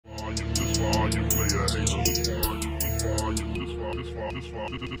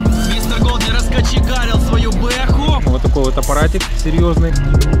раскочегарил свою бэху. Вот такой вот аппаратик серьезный.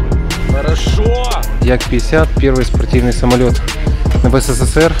 Хорошо. Як-50, первый спортивный самолет в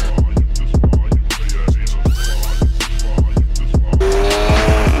СССР.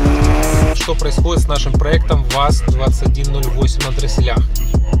 Что происходит с нашим проектом ВАЗ-2108 на дросселях?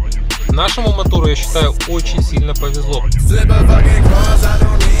 Нашему мотору, я считаю, очень сильно повезло.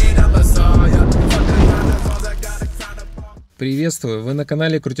 Приветствую, вы на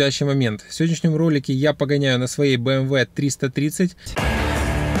канале Крутящий Момент. В сегодняшнем ролике я погоняю на своей BMW 330.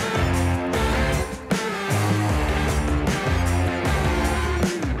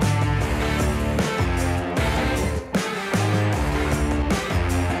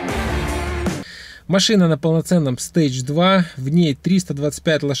 Машина на полноценном Stage 2, в ней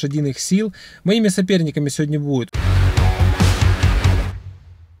 325 лошадиных сил. Моими соперниками сегодня будут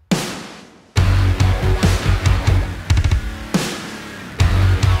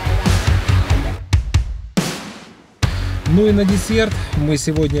ну и на десерт мы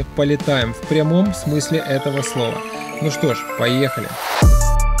сегодня полетаем в прямом смысле этого слова. Ну что ж, поехали!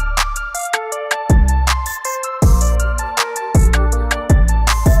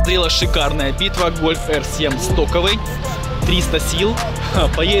 Зрела шикарная битва. Гольф R7 стоковый, 300 сил,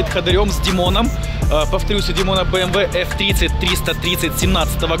 поедет ходырем с Димоном. Повторюсь, у Димона BMW F30 330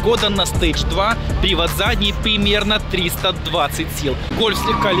 17 года на Stage 2, привод задний, примерно 320 сил. Гольф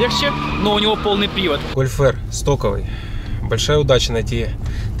слегка легче, но у него полный привод. Гольф R стоковый. Большая удача найти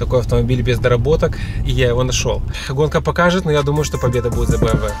такой автомобиль без доработок, и я его нашел. Гонка покажет, но я думаю, что победа будет за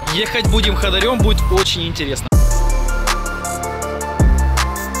BMW. Ехать будем ходырем, будет очень интересно.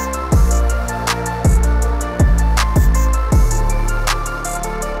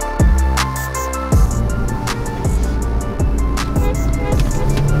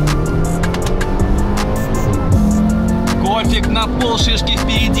 Гольфик на полшишки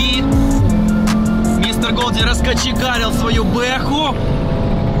впереди. Мистер Голди раскочегарил свою бэху.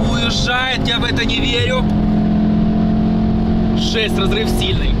 Уезжает, я в это не верю. Жесть, разрыв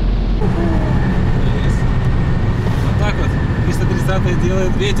сильный. Вот так вот 330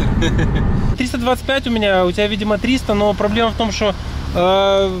 делает ветер. 325 у меня, у тебя, видимо, 300, но проблема в том, что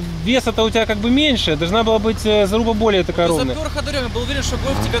веса-то у тебя как бы меньше. Должна была быть заруба более такая ровная. Запер ходырем, я был уверен, что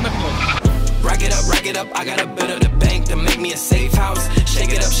Гольф тебя нагнет. Rack it up, I got a bit of the bank to make me a safe house.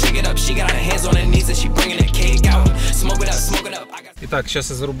 Shake it up, she got her hands on her knees and she bringing the cake out. Smoke it up. Итак,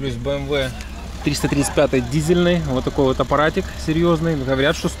 сейчас я зарублюсь в BMW 335 дизельный. Вот такой вот аппаратик серьезный.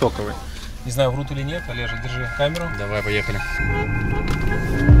 Говорят, что стоковый. Не знаю, врут или нет. Олежа, держи камеру. Давай, поехали.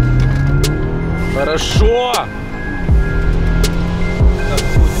 Хорошо! Так,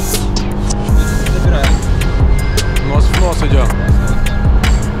 входим. Забираем. Нос в нос идем.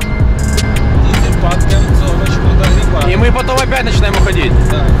 И мы потом опять начинаем уходить.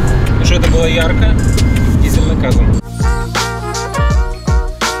 Да. Потому что это было ярко, дизель наказан.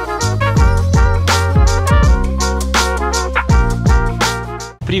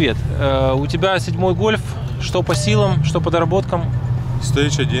 Привет. У тебя 7-й гольф. Что по силам, что по доработкам?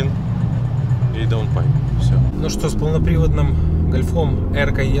 Stage 1 и даунпайп. Все. Ну что, с полноприводным гольфом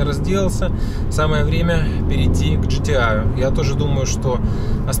R-кой я разделался. Самое время перейти к ЧТО. Я тоже думаю, что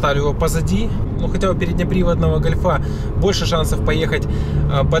оставлю его позади. Ну, хотя у переднеприводного гольфа больше шансов поехать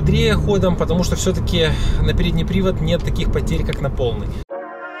бодрее ходом, потому что все-таки на передний привод нет таких потерь, как на полный.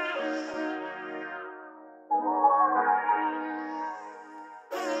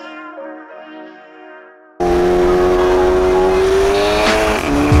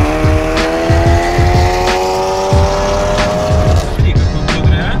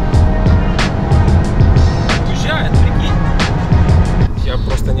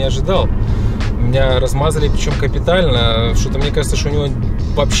 Не ожидал. Меня размазали, причем капитально. Что-то мне кажется, что у него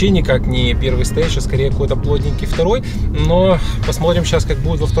вообще никак не первый стейдж, а скорее какой-то плотненький второй. Но посмотрим сейчас, как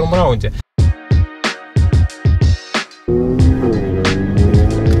будет во втором раунде.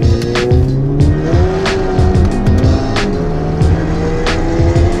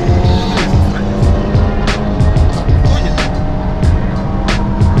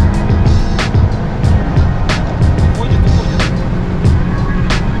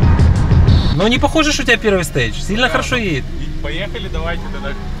 Но не похоже, что у тебя первый стейдж. Сильно хорошо едет. Поехали, давайте тогда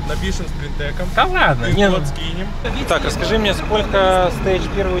напишем спринтеком. Да ладно. Вот скинем. Так, расскажи мне, сколько стейдж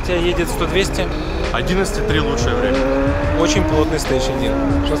первый у тебя едет? 100-200? 11:03 лучшее время. Очень плотный стейдж один.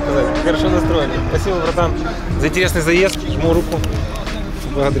 Что сказать? Хорошо настроены. Спасибо, братан, за интересный заезд. Жму руку.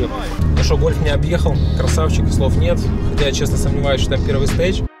 Благодарю. Ну что, гольф меня объехал. Красавчик, слов нет. Хотя я честно сомневаюсь, что там первый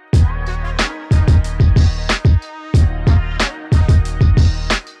стейдж.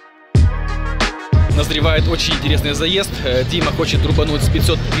 назревает очень интересный заезд. Дима хочет рубануть с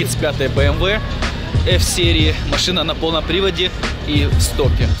 535 BMW F-серии. Машина на полном приводе и в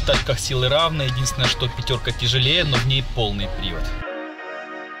стопе. В тачках силы равны. Единственное, что пятерка тяжелее, но в ней полный привод.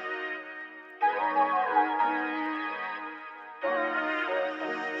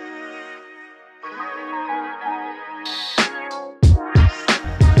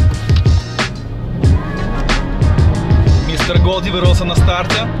 Мистер Голди вырвался на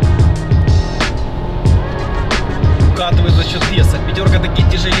старте. Укатывает за счет веса. Пятерка таки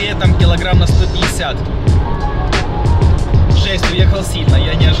тяжелее, там килограмм на 150. Жесть, уехал сильно,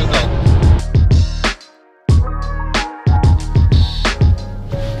 я не ожидал.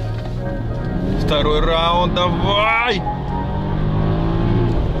 Второй раунд, давай!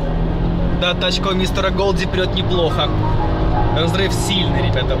 Да, тачка у мистера Голди прет неплохо. Разрыв сильный,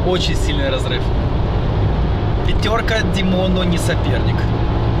 ребята, очень сильный разрыв. Пятерка Димону не соперник.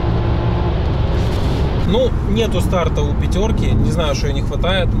 Ну, нету старта у пятерки. Не знаю, что ей не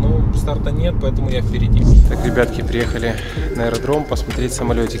хватает, но старта нет, поэтому я впереди. Так, ребятки, приехали на аэродром посмотреть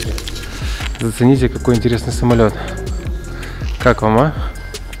самолетики. Зацените, какой интересный самолет. Как вам, а?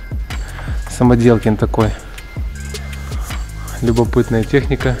 Самоделкин такой. Любопытная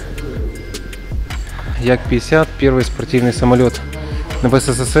техника. Як-50, первый спортивный самолет в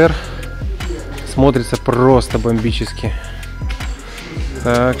СССР. Смотрится просто бомбически.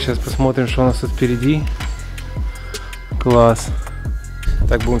 Так, сейчас посмотрим, что у нас тут впереди. Класс.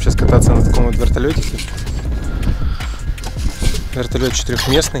 Так, будем сейчас кататься на таком вот вертолетике. Вертолет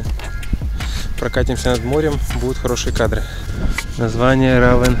четырехместный. Прокатимся над морем, будут хорошие кадры. Название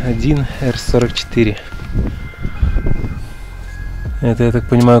Равен 1 R44. Это, я так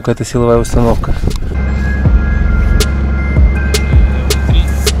понимаю, какая-то силовая установка.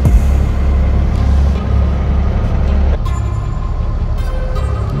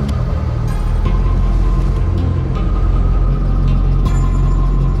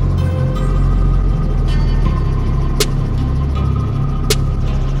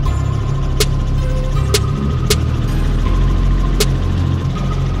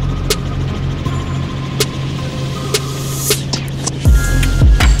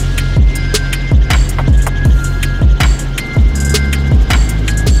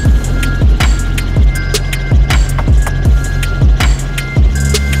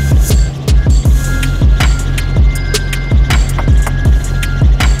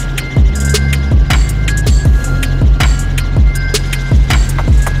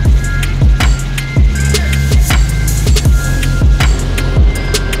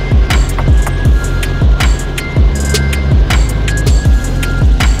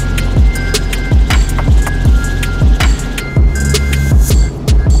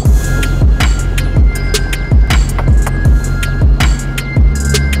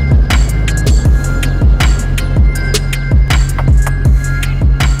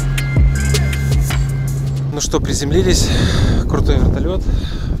 Что, приземлились, крутой вертолет.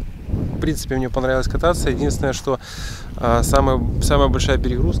 В принципе, мне понравилось кататься. Единственное, что самая большая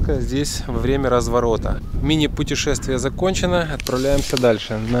перегрузка здесь во время разворота. Мини-путешествие закончено. Отправляемся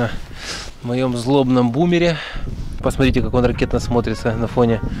дальше на моем злобном бумере. Посмотрите, как он ракетно смотрится на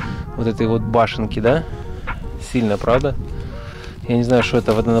фоне вот этой вот башенки, да? Сильно, правда? Я не знаю, что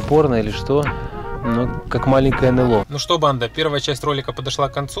это, водонапорно или что. Ну, как маленькое НЛО. Ну что, банда, первая часть ролика подошла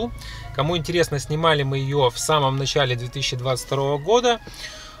к концу. Кому интересно, снимали мы ее в самом начале 2022 года.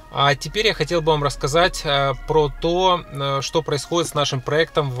 А теперь я хотел бы вам рассказать про то, что происходит с нашим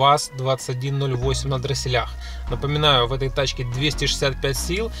проектом ВАЗ-2108 на дросселях. Напоминаю, в этой тачке 265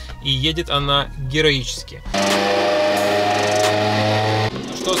 сил и едет она героически.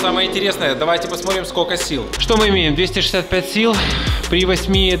 Что самое интересное, давайте посмотрим, сколько сил. Что мы имеем? 265 сил при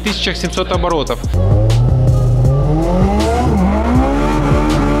 8700 оборотов.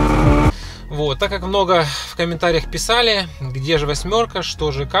 Вот, так как много в комментариях писали, где же восьмерка,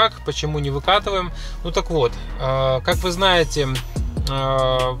 что же как, почему не выкатываем. Ну так вот, как вы знаете,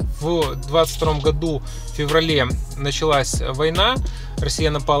 в 22 году в феврале началась война, Россия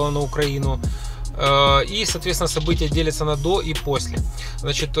напала на Украину. И, соответственно, события делятся на до и после.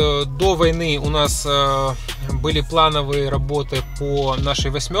 Значит, до войны у нас были плановые работы по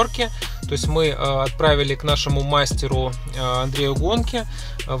нашей восьмерке. То есть мы отправили к нашему мастеру Андрею гонки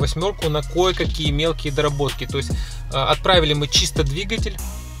восьмерку на кое-какие мелкие доработки. То есть отправили мы чисто двигатель.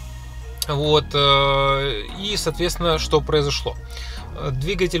 Вот. И, соответственно, что произошло?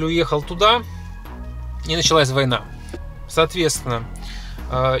 Двигатель уехал туда, и началась война. Соответственно,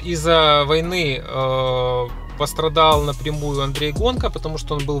 из-за войны пострадал напрямую Андрей Гонка, потому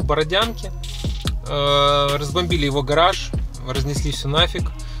что он был в Бородянке. Разбомбили его гараж, разнесли все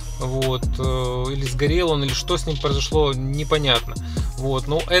нафиг. вот, или сгорел он, или что с ним произошло, непонятно. Вот,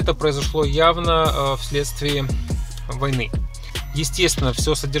 но это произошло явно вследствие войны. Естественно,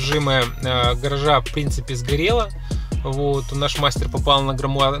 все содержимое гаража в принципе сгорело. Вот, наш мастер попал на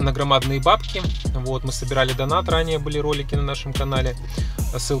громадные бабки. Вот, мы собирали донат, ранее были ролики на нашем канале,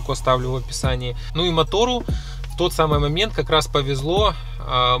 ссылку оставлю в описании. Ну и мотору в тот самый момент как раз повезло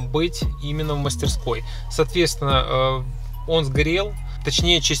быть именно в мастерской. Соответственно, он сгорел,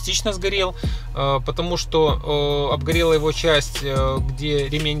 точнее частично сгорел, потому что обгорела его часть, где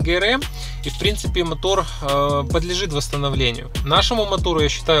ремень ГРМ, и в принципе мотор подлежит восстановлению. Нашему мотору, я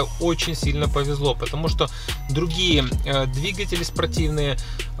считаю, очень сильно повезло, потому что другие двигатели спортивные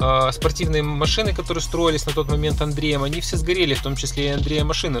машины, которые строились на тот момент Андреем, они все сгорели, в том числе и Андрея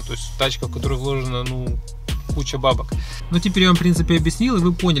машины, то есть тачка, в которую вложено, ну, куча бабок. Но теперь я вам в принципе объяснил, и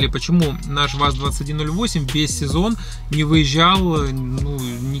вы поняли, почему наш ВАЗ-2108 весь сезон не выезжал, ну,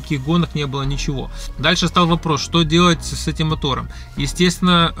 никаких гонок не было, ничего. Дальше стал вопрос, что делать с этим мотором.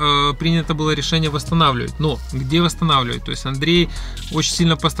 Естественно, принято было решение восстанавливать. Но где восстанавливать? То есть Андрей очень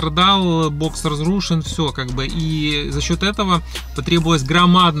сильно пострадал, бокс разрушен, все как бы. И за счет этого потребовалось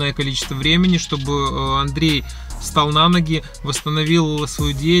громадное количество времени, чтобы Андрей встал на ноги, восстановил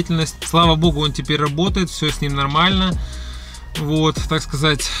свою деятельность. Слава богу, он теперь работает, все с ним нормально. Вот, так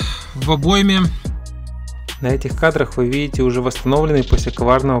сказать, в обойме. На этих кадрах вы видите уже восстановленный после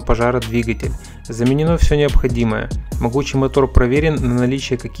коварного пожара двигатель. Заменено все необходимое. Могучий мотор проверен на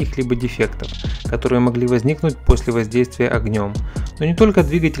наличие каких-либо дефектов, которые могли возникнуть после воздействия огнем. Но не только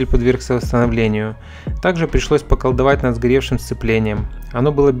двигатель подвергся восстановлению. Также пришлось поколдовать над сгоревшим сцеплением.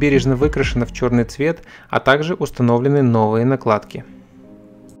 Оно было бережно выкрашено в черный цвет, а также установлены новые накладки.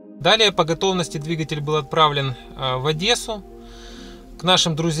 Далее по готовности двигатель был отправлен в Одессу к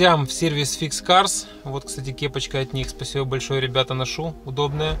нашим друзьям в сервис Fix Cars. Вот, кстати, кепочка от них. Спасибо большое, ребята, ношу.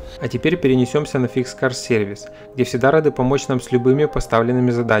 Удобная. А теперь перенесемся на Fix Cars сервис, где всегда рады помочь нам с любыми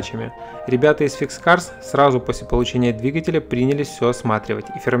поставленными задачами. Ребята из Fix Cars сразу после получения двигателя принялись все осматривать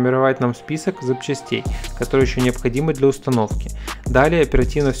и формировать нам список запчастей, которые еще необходимы для установки. Далее,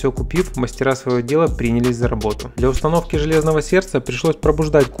 оперативно все купив, мастера своего дела принялись за работу. Для установки железного сердца пришлось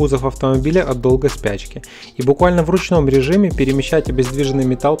пробуждать кузов автомобиля от долгой спячки и буквально в ручном режиме перемещать обездвиженный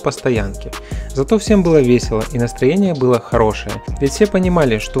металл по стоянке. Зато всем было весело и настроение было хорошее, ведь все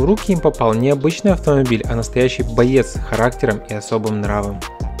понимали, что в руки им попал не обычный автомобиль, а настоящий боец с характером и особым нравом.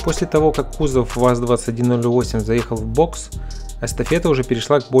 После того, как кузов ВАЗ-2108 заехал в бокс, эстафета уже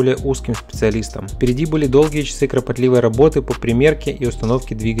перешла к более узким специалистам. Впереди были долгие часы кропотливой работы по примерке и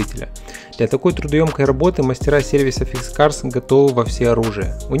установке двигателя. Для такой трудоемкой работы мастера сервиса Fix Cars готовы во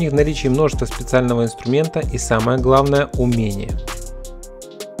всеоружие. У них в наличии множество специального инструмента и самое главное – умение.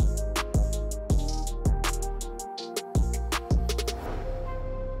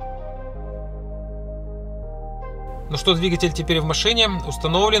 Ну что, двигатель теперь в машине,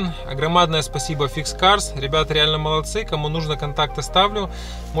 установлен. Громадное спасибо Fix Cars. Ребята реально молодцы. Кому нужно, контакты ставлю.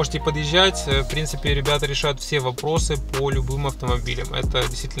 Можете подъезжать. В принципе, ребята решают все вопросы по любым автомобилям. Это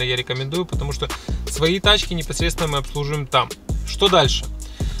действительно я рекомендую, потому что свои тачки непосредственно мы обслуживаем там. Что дальше?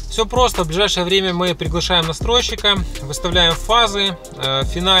 Все просто. В ближайшее время мы приглашаем настройщика, выставляем фазы,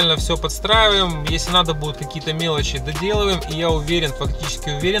 финально все подстраиваем. Если надо будут какие-то мелочи, доделываем. И я уверен, фактически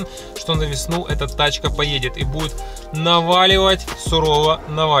уверен, что на весну эта тачка поедет и будет наваливать, сурово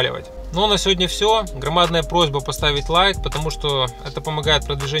наваливать. Ну, на сегодня все. Громадная просьба поставить лайк, потому что это помогает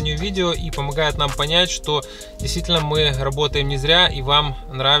продвижению видео и помогает нам понять, что действительно мы работаем не зря и вам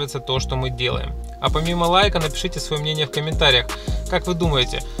нравится то, что мы делаем. А помимо лайка напишите свое мнение в комментариях. Как вы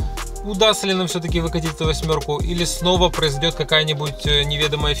думаете, удастся ли нам все-таки выкатить эту восьмерку, или снова произойдет какая-нибудь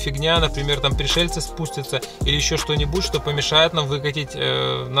неведомая фигня, например, там пришельцы спустятся или еще что-нибудь, что помешает нам выкатить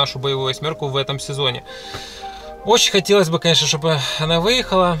нашу боевую восьмерку в этом сезоне. Очень хотелось бы, конечно, чтобы она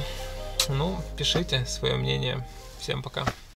выехала. Ну, пишите свое мнение. Всем пока.